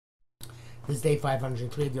This is day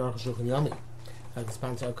 503 of the Aruch Shulchan Yomi. I'd like to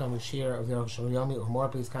sponsor our upcoming share of the Aruch Shulchan Yomi. Or more,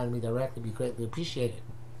 please contact me directly. It'd be greatly appreciated.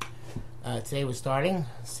 Today we're starting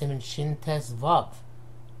Siman Shin Tes Vav.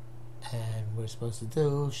 And we're supposed to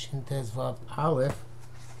do Shin Tes Vav Aleph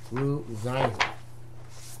through Zayin.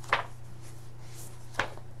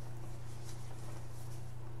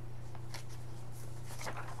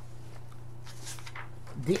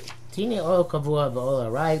 Tini oil kavua v'ol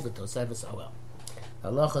arai with tosefes oil.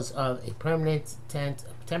 Halachas of a permanent tent,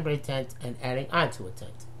 a temporary tent, and adding on to a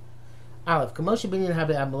tent. Aleph, Kamosha binyan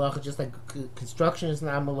habe amalacha, just like construction is an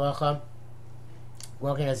amalacha,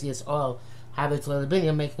 working as yes oil, habe tzla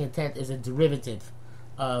binyan, making a tent is a derivative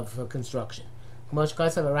of construction. Kamosha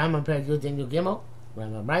kasav a Rambam per Yud Din Gimel.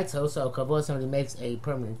 Rambam writes also kavua, somebody makes a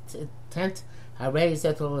permanent tent. Harei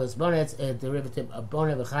said to his bonnet, a derivative of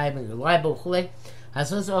bonnet v'chayim and reliable chulei.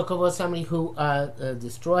 Somebody who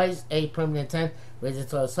destroys a permanent tent,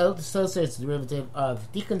 so it's a derivative of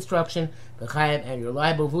deconstruction, v'chayim and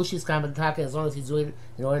reliable vushis kamataka, as long as he's doing it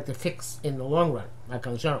in order to fix in the long run. For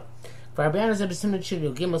Rabbeinu Zeb Siman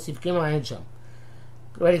Shil Gimel Sif Gimel Ayin Sham.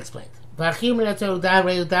 Already explained. The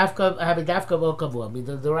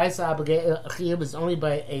Raisa is only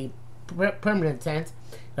by a permanent tent.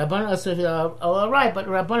 Rabbanan also all right, but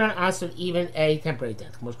Rabbanan also even a temporary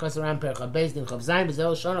tent. Rambam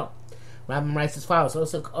writes as follows: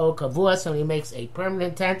 also kavua, somebody makes a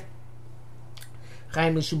permanent tent.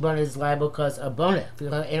 Chaim Mishubana is liable because a bonnet.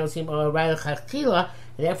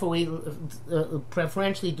 Therefore, we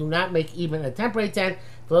preferentially do not make even a temporary tent.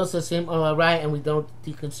 And we don't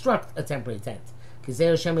deconstruct a temporary tent. Because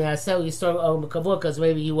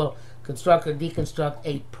maybe you will construct or deconstruct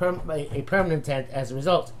a permanent tent as a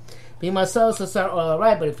result. But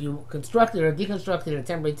if you constructed or deconstructed a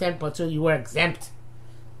temporary tent, you were exempt.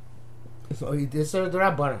 So you did serve the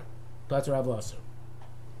Rabbanan. It's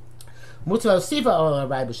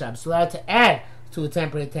allowed to add to a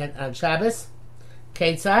temporary tent on Shabbos.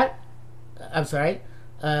 Ketzad, I'm sorry.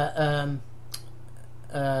 Ketzad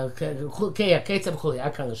Chuli. I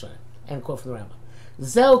can't show it. And quote from the Rambam.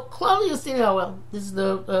 Zel Klali Yustin oil. This is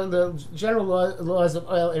the general laws of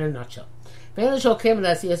oil in a nutshell. If any show came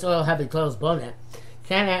that CS oil have a closed bonnet,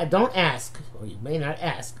 don't ask, or you may not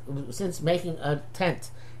ask, since making a tent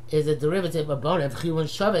is a derivative of bonnet. Chiyuv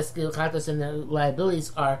Shabbos, chatos, and the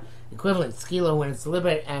liabilities are equivalent. Skilo when it's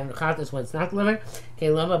delivered and chatos when it's not delivered.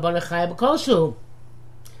 Kelama bonnet chayav koshu.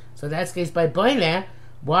 So that's the case by bonnet.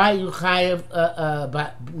 Why you chayav?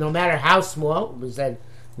 No matter how small, we said,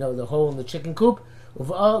 the hole in the chicken coop. By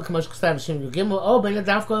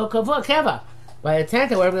a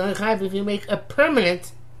tent, however, if you make a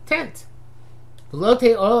permanent tent. I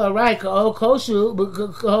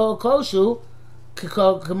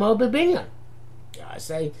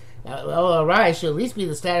say, alright should at least be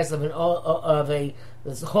the status of a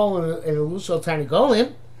hole in a lushol tiny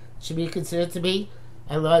golem. Should be considered to be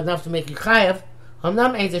enough to make you chayav.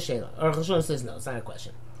 Hamnam ain't a shayla. Or Chashon says no, it's not a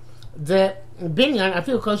question. The binyan, I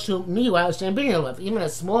feel close to miwa, even a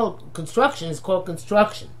small construction is called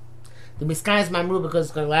construction. The miskai is mamru because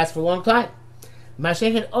it's going to last for a long time.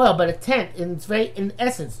 Mashenkin oil, but a tent, in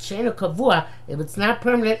essence, sheinu kavua, if it's not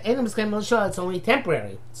permanent, it's only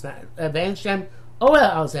temporary. It's not shem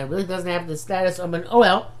oil. It really doesn't have the status of an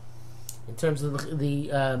oil in terms of the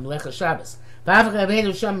Melecha Shabbos.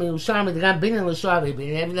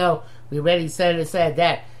 Even though we already said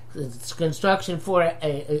that. It's construction for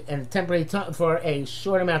a temporary for a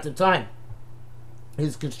short amount of time.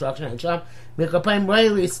 His construction, but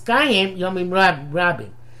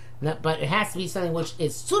it has to be something which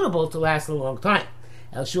is suitable to last a long time.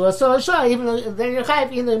 Even though then you're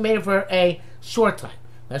chayav, even though you made it for a short time.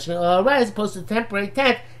 As opposed to a temporary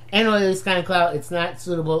tent, and all this kind of cloud, it's not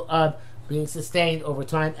suitable of being sustained over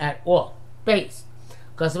time at all. Base.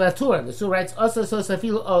 Because of Torah, the Surah writes also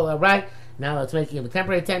right. Now let's make a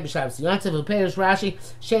temporary tent. B'Shabbos Yontav U'Peirush Rashi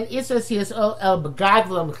Shen Isra Sias Oil El Begag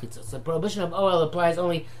V'Lo Mechitzos. The prohibition of oil applies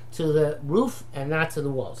only to the roof and not to the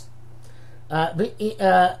walls.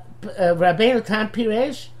 Rabbeinu Tam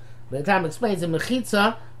Piresh, Tam explains in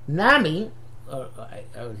Mechitza Nami.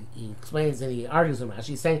 He explains and he argues with Rashi.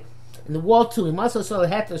 He's saying in the wall too, he must also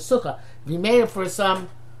have the sukkah. If he made it for some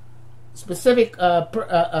specific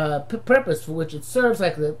purpose for which it serves,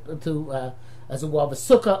 like as a wall of a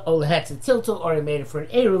sukkah, or lehetz tilto, or he made it for an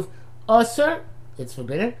eruv, osir, it's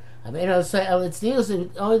forbidden. It's only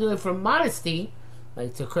do it for modesty,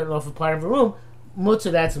 like to curtain off a part of a room.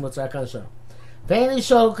 Mutzah, that's a mutzah. I can't show. You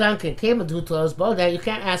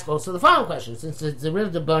can't ask also the following question, since it's a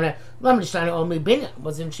derivative bonnet. Wasn't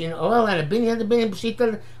she an oil and a binyan? The binyan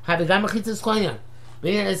pshita havigam mechitzas chonyan.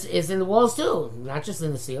 It's in the walls too, not just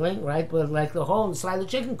in the ceiling, right? But like the hole inside the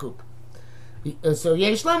chicken coop. So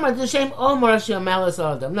Yesh Lomar the Shem Omar Shemelis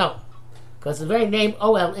Adam. No, because the very name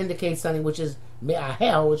Oel indicates something which is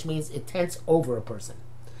Me'ahel, which means it tents over a person.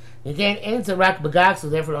 Again, ain't a rak bagag, so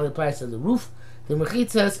therefore it only applies to the roof. The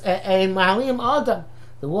mechitzas and mahalim adam.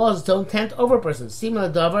 The walls don't tent over a person.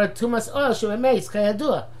 Similar davar tumas oil shemeis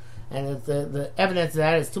kayadua, and the evidence of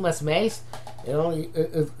that is tumas meis.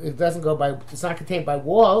 It doesn't go by. It's not contained by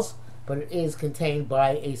walls, but it is contained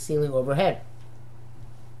by a ceiling overhead.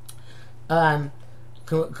 She das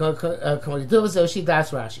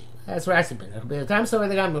Rashi. That's Rashi. By the time so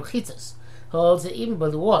the guy mechitzas holds it even by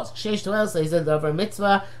the walls. Sheish to else is a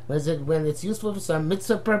mitzvah when it's useful for some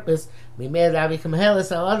mitzvah purpose. We made that become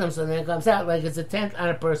helis al adam, so then it comes out like it's a tent on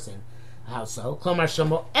a person. How so? Klomar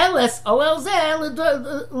shomo eles olz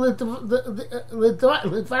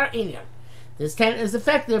lidvar inyan. This tent is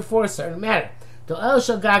effective for a certain matter. The el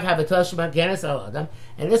shagag have a toshma genes al adam.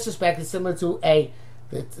 In this respect, it's similar to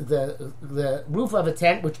the roof of a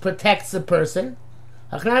tent which protects the person.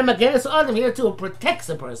 Here too, it protects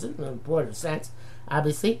a person in a broader sense,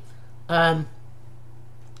 obviously.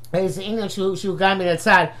 It's the English who got me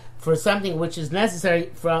outside for something which is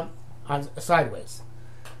necessary from on sideways.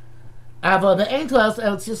 But there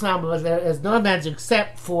is no advantage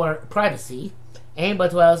except for privacy.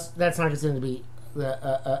 But that's not considered to be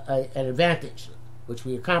an advantage which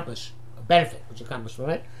we accomplish, a benefit which we accomplish from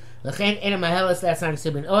it. That's not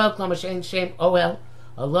considered an oel. Shame oel.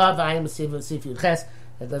 Allah v'ayim sifyud ches.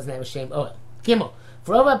 That doesn't have a shame oil. Gimel.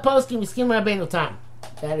 For over poskim yiskim rabbeinu tam.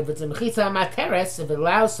 That if it's a mechitza materes, if it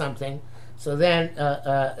allows something, so then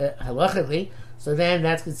halachically, so then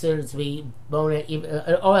that's considered to be bona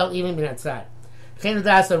oil even being outside. Chen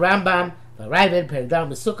das a Rambam v'Ravid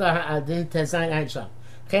peridam b'sukkah adin tezayin ein sham.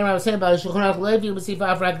 Chen Rav saying about the Shulchan Aruch levi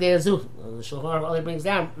b'sifah afrak de'azut. The Shulchan Aruch only brings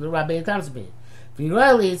down the rabbeinu tam's opinion.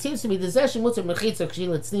 V'yirali, it seems to be the zeshin mutzah mechitza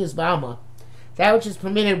k'shil tznius ba'alma. That which is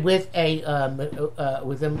permitted with a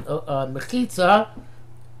mechitza,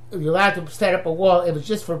 you're allowed to set up a wall if it's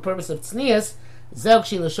just for a purpose of tznius. It's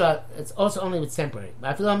also only if it's temporary.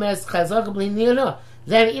 Then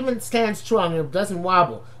it even stands strong and it doesn't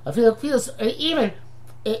wobble. Even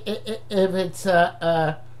if it's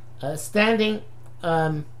standing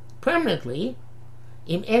permanently,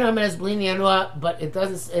 but it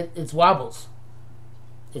doesn't. It wobbles.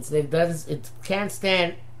 It can't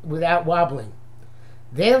stand without wobbling.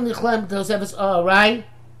 All right.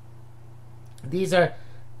 These are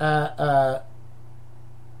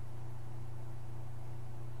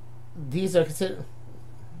considered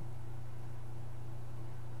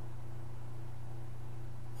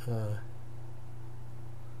so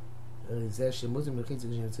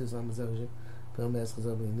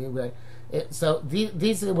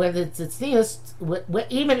these when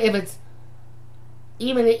it's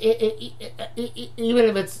even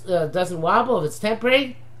if it's doesn't wobble, if it's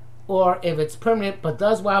temporary, or if it's permanent but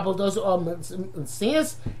does wobble, those are all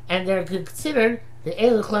sneers, and they're considered the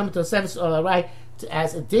eluchlem tosefes all right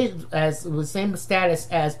as the same status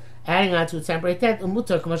as adding on to a temporary tent.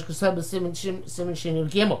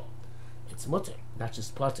 It's mutter, not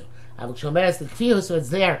just potter. So it's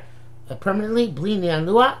there permanently,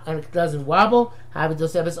 and it doesn't wobble. Then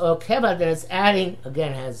it's adding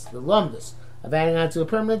again, has the lumdus of adding on to a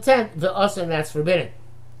permanent tent, and that's forbidden,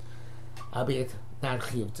 albeit not a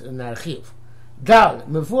chiyuv. Dal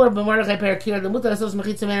mevur b'Mordechai perakir the mutar asos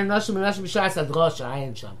mechitza men and nashim b'shas adrosha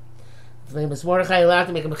ayin sham. Famous Mordechai allowed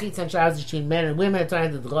to make a mechitza and showers between men and women at the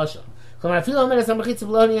time of the drosha.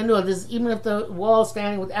 This is even if the wall is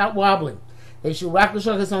standing without wobbling. They should rock the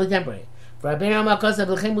shulchan. It's only temporary. For Rabbeinu Amar Kosev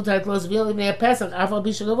l'chem mutar close v'yil ibnei Pesach afal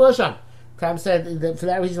b'shagav sham. Tom said that for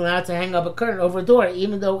that reason allowed to hang up a curtain over a door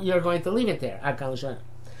even though you're going to leave it there. Ad kan l'shana.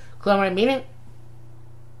 Klomar meaning.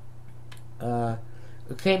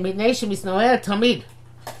 Okay, midnation misnoel tamid.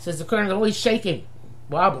 Says the curtain is always shaking,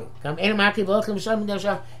 wobbling.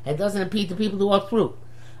 It doesn't impede the people to walk through.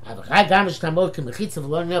 But if it's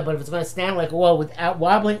going to stand like a wall without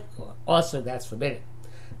wobbling, also that's forbidden.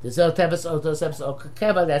 That's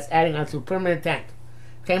adding onto a permanent tent.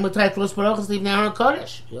 Leave now on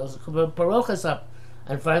Kodesh. You also put parochas up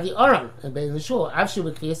in front of the Aron and in the shul.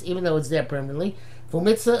 Even though it's there permanently.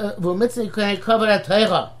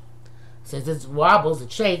 Since it wobbles,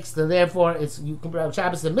 it shakes, so therefore you can put up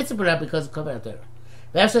Shabbos and mitzvah put up because of Kavod HaTorah.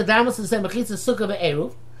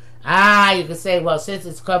 You can say, well, since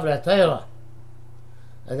it's Kavod HaTorah,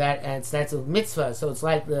 that's a mitzvah, so it's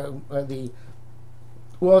like the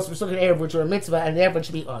walls for Sukkot Eruv, which are a mitzvah, and therefore it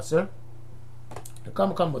should be Aser.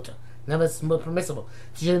 Never it's more permissible.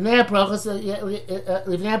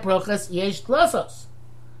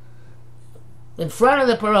 In front of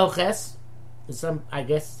the paroches, I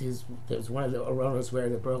guess there was one of the aronas where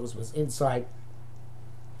the paroches was inside,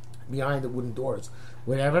 behind the wooden doors,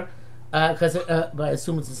 whatever. But I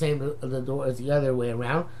assume it's the same. The door is the other way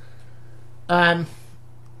around. So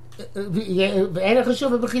there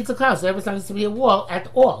was not going to be a wall at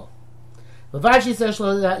all. Vashi says, as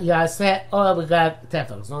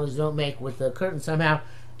long as you don't make with the curtain somehow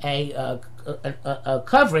a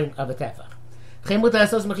covering of a tefach. You can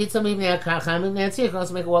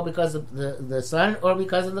also make a wall because of the sun or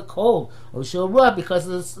because of the cold, or because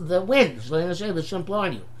of the wind. It shouldn't blow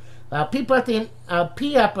on you.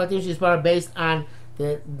 She's based on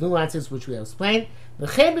the nuances which we have explained. And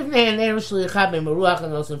also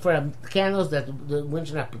in front of the candles that the wind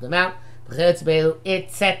should not put them out,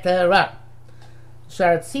 etc.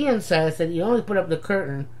 Sharatzian says that you only put up the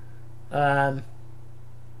curtain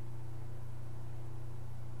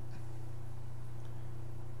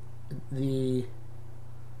the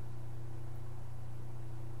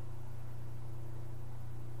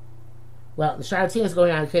Sharatzian is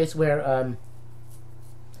going on a case where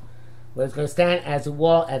it's going to stand as a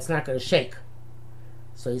wall and it's not going to shake.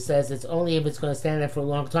 So he says it's only if it's going to stand there for a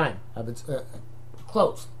long time. If it's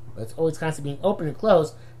closed. It's always constantly being open and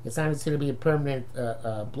closed. It's not considered to be a permanent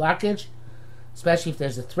blockage, especially if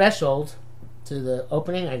there's a threshold to the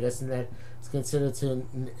opening. I guess that it's considered to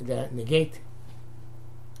negate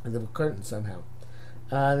the curtain somehow.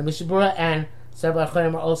 The Mishabura and several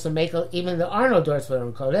Acharim are also make even there are no doors for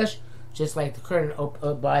the Kodesh, just like the curtain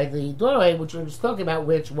by the doorway, which we were just talking about,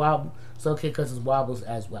 which it's okay because it wobbles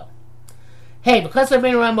as well. Hey, because of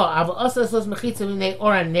Ben Ramo, I've also says mechitza minei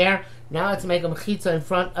or a ner. Now let's make a mechitza in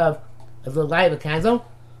front of the light of a candle.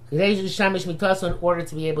 In order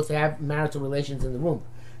to be able to have marital relations in the room.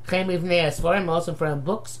 Also from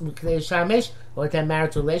books, or to have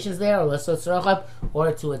marital relations there, or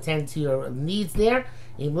to attend to your needs there.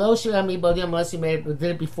 Unless you did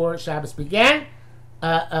it before Shabbos began.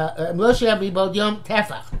 Unless it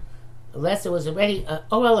was already an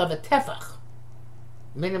oel of a tefach.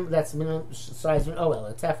 That's minimum size of an oel,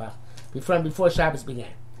 a tefach, before Shabbos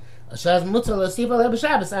began. Then you're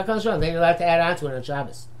allowed to add on to it on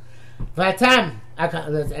Shabbos. Vatam,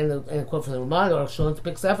 and a quote from the Ramah, or Shon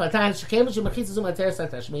picks up. Since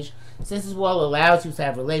this wall allows you to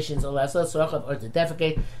have relations, or to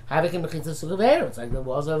defecate, it's like the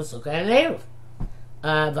walls of a sukkah and an eruv.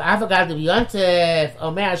 V'avagad b'yontev,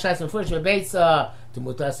 Omer Hashas Mefurish Bebeitza,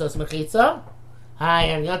 T'muta Sos Mechitza. Hi,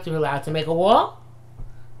 and Yontev are allowed to make a wall.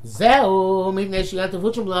 Zeu midnei sheyontev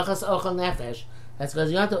huchim melachas ochel nefesh. That's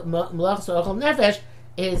because Yontev melachas ochel nefesh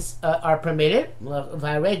are permitted.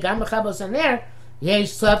 V'arei gam b'chabos aner yesh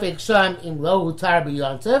safek sham im lo hutar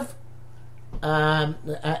b'yontev.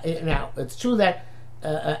 Now it's true that,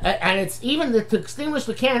 and it's even to extinguish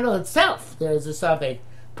the candle itself. There is a safek.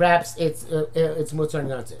 Perhaps it's mutar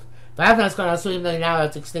yontev. V'avnas kan also even though you're not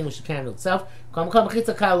allowed to extinguish the candle itself.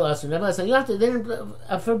 Nevertheless, yontev didn't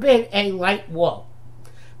forbid a light wall.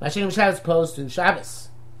 Mashim Shabbos opposed to Shabbos.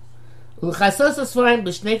 L'chasos asforim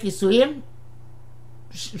b'shnei kisuyim.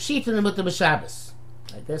 Sheet in the mutar b'Shabbos.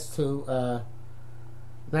 I guess I'm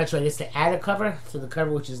not sure. I guess to add a cover to the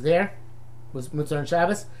cover which is there was mutar on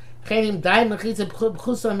Shabbos. Chenim dai mechitza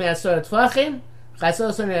b'chusa me'asor tvachim.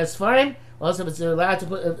 Chasos on asforim. Also, if it's allowed to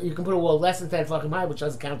put, you can put a wall less than 10 tefachim high, which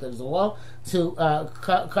doesn't count as a wall, to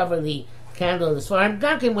cover the candle of the svarim.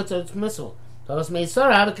 Gankim mutar permissible. Tos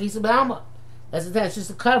me'asor ha'b'kisa b'alma. Less than 10, it's just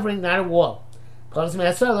a covering, not a wall. Because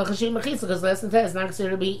less than 10 is not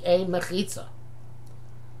considered to be a mechitza.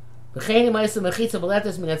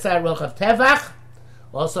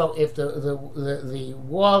 Also, if the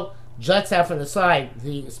wall juts out from the side,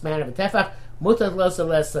 the span of a tefach, mutat losa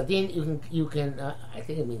les sadin, you can I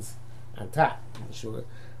think it means on top, I'm sure.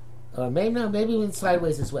 Or maybe it means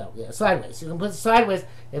sideways as well. Yeah, sideways. You can put it sideways.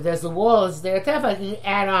 If there's the wall, is there a tefach, you can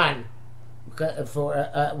add on for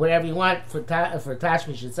whatever you want, for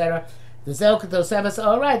tashmish, etc. The zelkato sebas,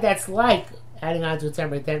 alright, that's like adding on to a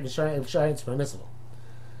temporary tent, if it's permissible.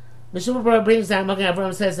 Mishum brings down, Magen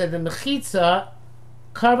Avraham says that the mechitza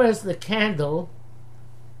covers the candle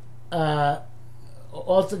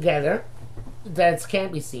altogether, that it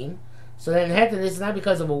can't be seen. So then this is not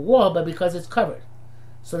because of a wall, but because it's covered.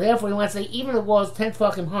 So therefore, you want to say even the wall is 10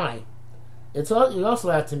 tefachim high, you're also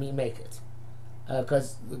allowed to make it.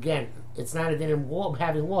 Because, again, it's not a din of wall,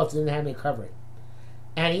 having walls, it didn't have any covering.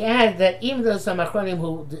 And he added that even though some achronim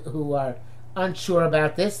who are unsure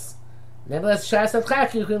about this, nevertheless, Shas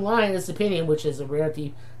Adchak, you can rely on this opinion, which is a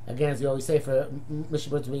rarity, again, as we always say, for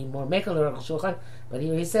Mishabur to be more mekel or shulchan. But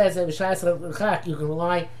here he says that Shas Adchak, you can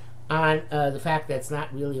rely on the fact that it's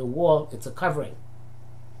not really a wall, it's a covering.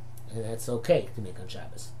 and that's okay to make on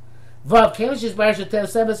Shabbos. Vav Kemish Barsha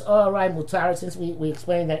Tosefes Orai Mutar. Since we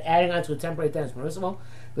explained that adding on to a temporary tent is permissible,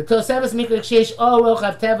 the Tosefes Mikra Kshesh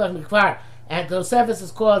Orochav Tefach Mikvar, and Tosefes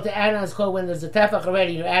is called to add on is called when there's a tefach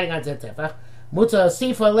already. You're adding on to a tefach. Mutar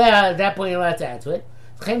Sifa Lea. At that point, you're allowed to add to it.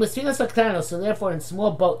 So therefore, in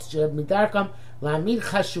small boats, Midarkam Lamid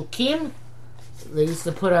Chashukim, they used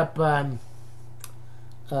to put up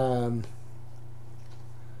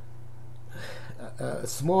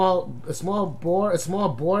small boards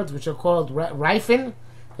which are called rifin.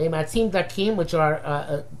 They matzim dakim, which are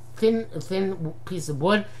a thin piece of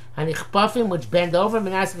wood, and ichpafim, which bend over, and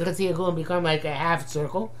become like a half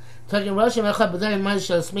circle. And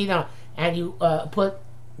you put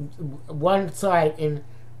one side in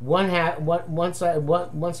one side of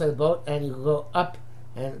the boat, and you go up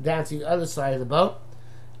and down to the other side of the boat.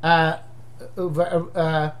 One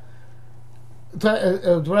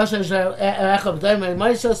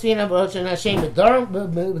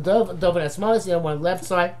left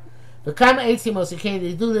side. They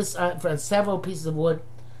do this for several pieces of wood.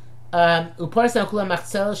 And they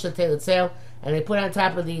put on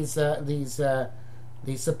top of these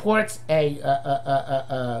supports a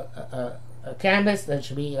canvas that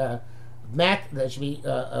should be mat, that should be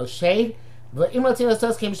a shade. If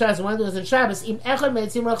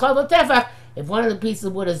one of the pieces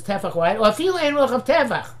of wood is tefach wide, or feel ein roch of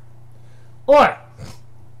tefach, or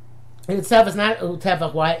in itself is not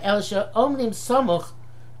tefach wide, elsha omnim somuch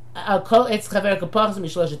al kol etz chaver kapachs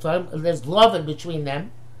mishlosh tvarim. There's lovin between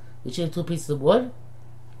them, between two pieces of wood.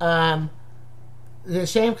 The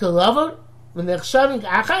shem kelovot when they're shoving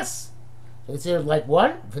achas, it's like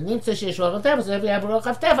one. V'nimtza sheish roch of tefach. So if you have a roch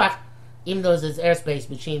of tefach, even though there's airspace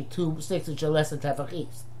between two sticks which are less than tefach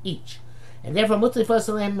each. And therefore, you can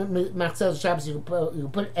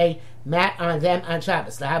put a mat on them on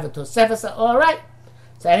Shabbos. To have a Tosefes, all right.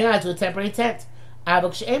 So adding on to a temporary tent. One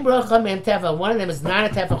of them is not a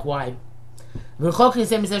tefach wide. More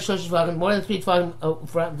than 3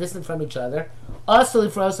 tefachim distant from each other. Also,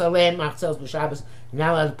 for us, you're not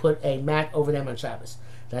allowed to put a mat over them on Shabbos.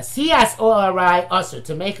 The siyas orai also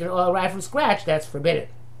to make an orai from scratch, that's forbidden.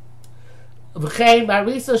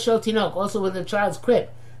 Also with the child's crib.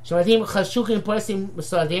 Put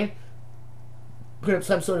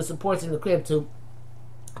some sort of supports in the crib to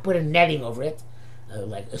put a netting over it,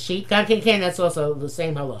 like a sheet. That's also the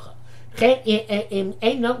same halacha.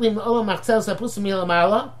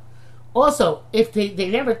 Also, if they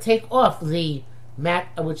never take off the mat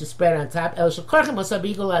which is spread on top,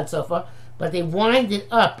 but they wind it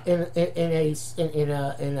up in a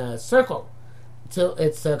circle till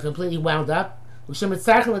it's completely wound up.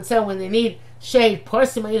 When they need shade,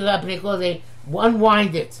 they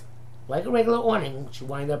unwind it like a regular awning, which you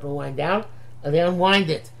wind up and wind down, and they unwind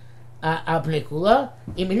it. The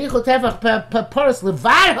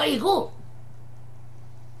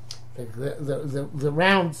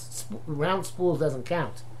round spool doesn't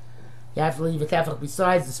count. You have to leave a tefach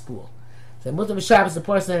besides the spool. So mutar b'Shabbos, the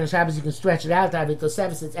porcelain on Shabbos, you can stretch it out. Have it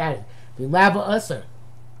Tosefes, it's added. The lava usher,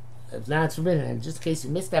 if not, it's forbidden. And just in case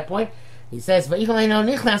you missed that point, he says, the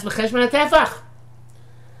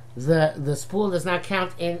spool does not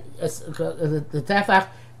count in the tefach.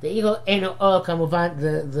 The eagle ain't no oil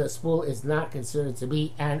kamuvan. The spool is not considered to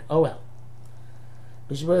be an oil.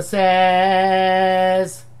 Bishbur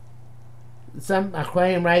says some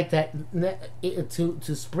Achronim write that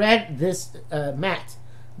to spread this mat,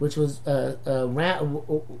 which was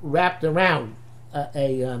wrapped around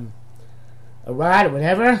a rod or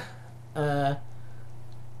whatever,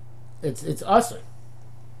 it's awesome.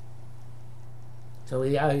 So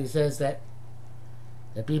he says that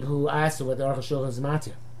the people who ask what the Aruch HaShulchan is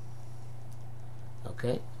matir.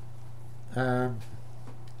 Okay.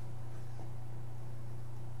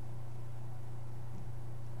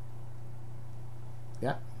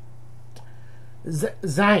 Yeah.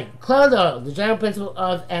 Zayin. Cloud oil. The general principle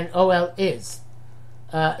of an OL is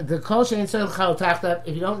the kol shein tzorich chal tachtav.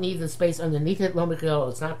 If you don't need the space underneath it, lo mikra oil.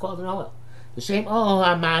 It's not called an oil. The shem oil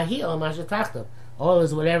ha'mahi oil masha tachtav. Oil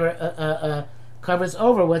is whatever covers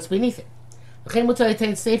over what's beneath it. V'chein mutar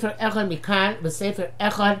yitain sefer echad mikan v'sefer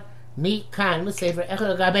echad mikan v'sefer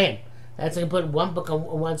echad agabeim. That's like you put one book on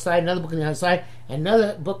one side, another book on the other side,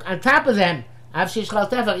 another book on top of them. Av sheish chal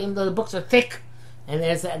tefach, even though the books are thick and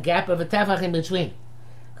there's a gap of a tefach in between,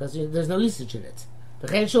 because there's no usage in it.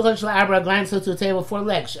 V'chein shulchan shel arba raglayim, so to a table 4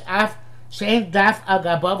 legs. Af shein daf al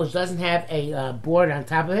gabav, which doesn't have a board on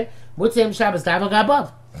top of it. Mutzim Shabbos daf al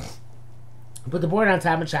gabav. Put the board on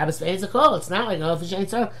top of Shabbos. It's a call. It's not like oh,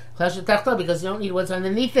 because you don't need what's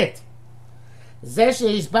underneath it. That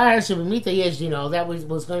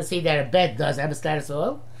was going to say that a bed does have a status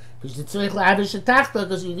oil. Because you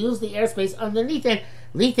use the airspace underneath it.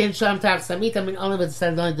 Litin sham tak samit. I mean, only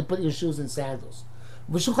to put your shoes and sandals.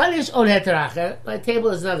 My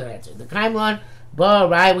table is another answer. The kaimlon,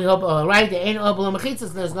 right? We hope right. There ain't obel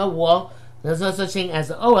mechitzas. There's no wall. There's no such thing as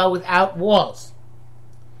the oel without walls.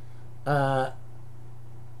 The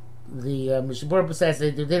Mishabur says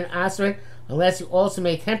that they didn't answer it unless you also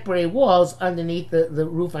made temporary walls underneath the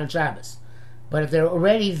roof on Shabbos. But if they're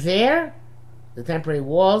already there, the temporary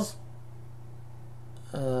walls,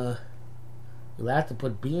 you're allowed to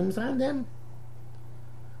put beams on them?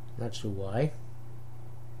 Not sure why.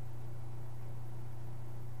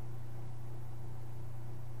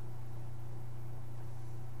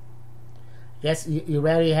 Yes, you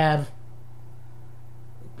already have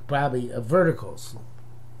probably verticals.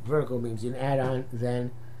 Vertical means you can add on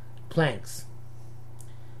then planks.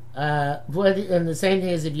 And the same thing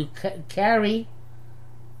is if you carry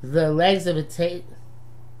the legs of a table.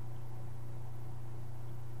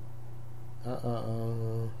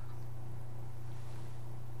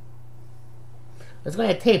 Let's go to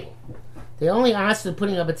a table. They only ask for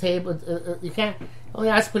putting up a table. You can't only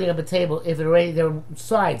ask for putting up a table if there are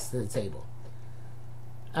sides to the table.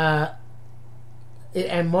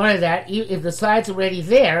 And more of that, if the sides are already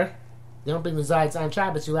there, they don't bring the sides on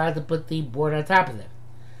Shabbos, you're allowed to put the board on top of them.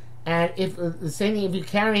 And if the same thing, if you're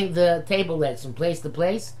carrying the table legs from place to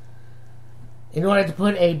place, in order to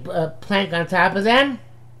put a plank on top of them,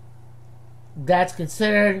 that's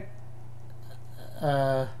considered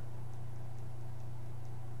when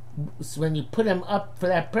you put them up for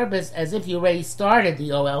that purpose, as if you already started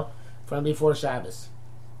the OL from before Shabbos.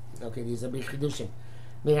 Okay, these are big chidushim.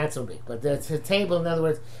 I mean, not so big, but the table, in other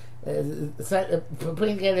words, for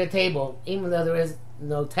putting together a table, even though there is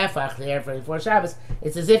no tefach there for before Shabbos,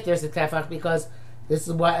 it's as if there's a tefach because this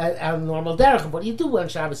is what our normal derech. What do you do on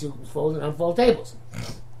Shabbos? You fold and unfold tables.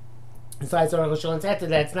 Besides, Aruch HaShulchan said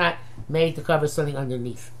that it's not made to cover something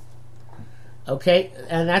underneath. Okay,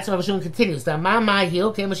 and that's what Aruch HaShulchan continues. There's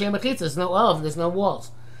no oil, there's no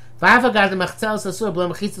walls. The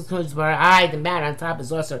mat on top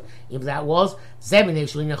is also without walls. That's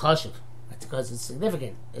because it's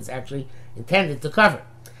significant. It's actually intended to cover.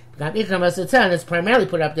 It's primarily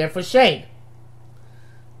put up there for shade.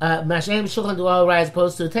 As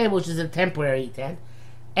opposed to a table, which is a temporary tent.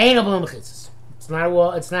 It's not a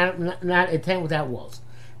wall. It's not a tent without walls.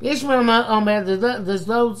 There's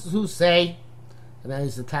those who say, and that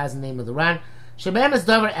is the Taz name of the Ran.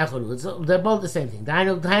 They're both the same thing.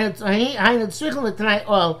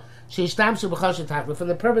 For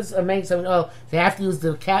the purpose of making something oil, they have to use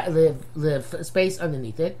the space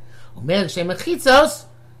underneath it.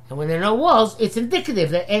 And when there are no walls, it's indicative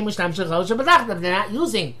that they're not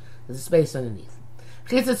using the space underneath.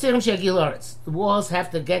 The walls have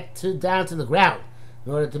to get down to the ground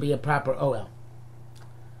in order to be a proper OL.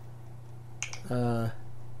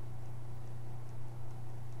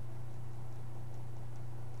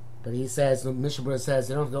 But he says, the Mishabur says,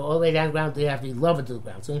 they don't go all the way down the ground, they have to be lowered to the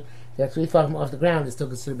ground. So they're 3 feet off the ground, it's still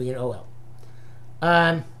considered being an OL.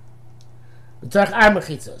 We talk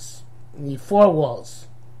armachitzos. You need 4 walls.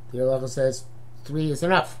 The halacha says 3 is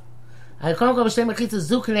enough. I can't go b'shtei mechitzos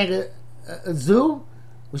zu keneged zu,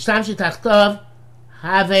 v'shtamshi tachtov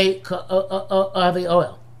have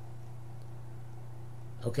OL.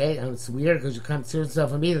 Okay, and it's weird because you come to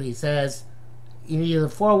yourself immediately. He says, you need either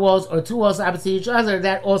 4 walls or 2 walls opposite each other.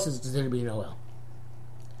 That also is considered to be an OL.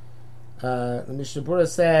 The Mishnah Berurah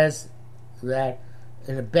says that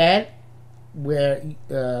in a bed where you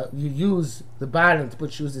use the bottom to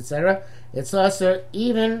put shoes, etc., it's also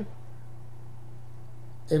even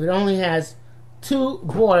if it only has 2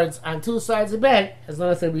 boards on 2 sides of the bed, as long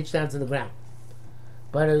as they reach down to the ground.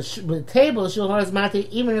 But a table,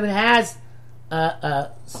 even if it has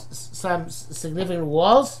some significant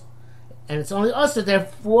walls, and it's only us that there are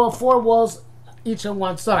 4 walls each on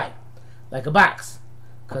one side, like a box.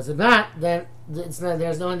 Because if not, then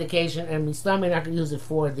there's no indication, and we still may not use it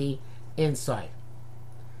for the inside.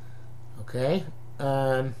 Okay,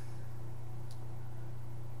 and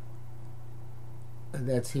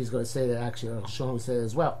he's going to say that actually. I'll show him say it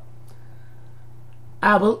as well.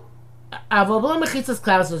 Without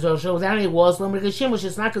any walls, which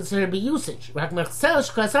is not considered to be usage. Only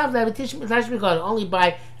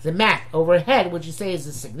by the mat overhead, which you say is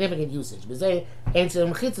a significant usage.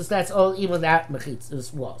 That's all, even without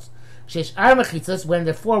mechitzas walls. When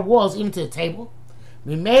there are 4 walls, even to the table,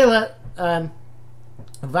 Mimela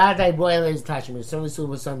Vadai Boyle is attachment, certainly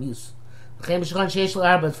suitable with some use. So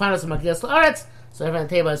every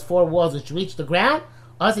table has 4 walls which reach the ground.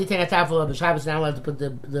 Also, you take a top of Shabbos, now allowed to put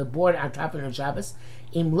the board on top of the Shabbos.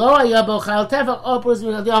 Unless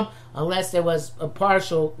there was a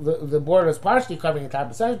partial, the border was partially covering the top,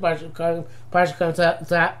 the sun is partially covering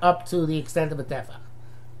up to the extent of a tefach.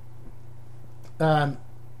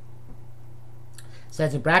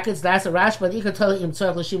 Says in brackets, that's a Rashba. You can tell him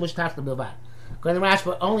tzarich l'shimush tachta bilvad. According to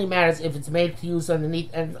Rashba, only matters if it's made to use underneath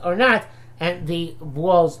or not, and the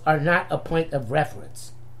walls are not a point of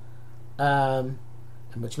reference,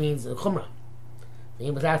 which means chumrah.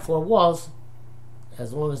 Even without 4 walls,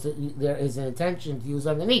 as long as there is an intention to use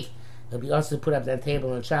underneath, it'll be also put up that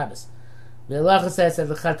table on Shabbos. The halacha says that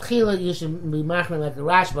the chatchila you should be machmir like the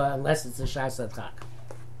Rashba unless it's a shas adchak.